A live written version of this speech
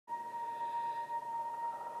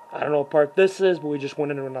I don't know what part this is, but we just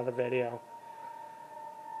went into another video.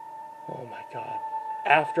 Oh my god.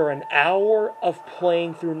 After an hour of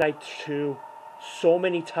playing through Night 2 so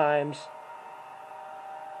many times,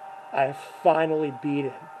 I have finally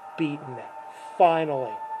beaten it.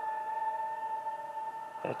 Finally.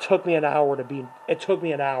 And it took me an hour to beat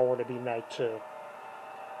Night 2.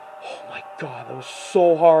 Oh my god, that was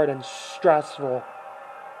so hard and stressful.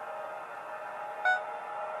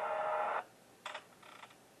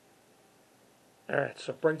 Alright,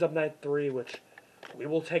 so it brings up Night 3, which we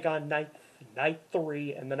will take on Night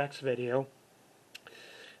 3 in the next video.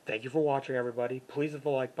 Thank you for watching, everybody. Please hit the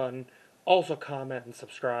like button. Also comment and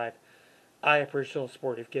subscribe. I appreciate the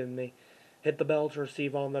support you've given me. Hit the bell to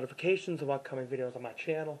receive all notifications of upcoming videos on my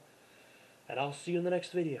channel. And I'll see you in the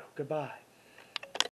next video. Goodbye.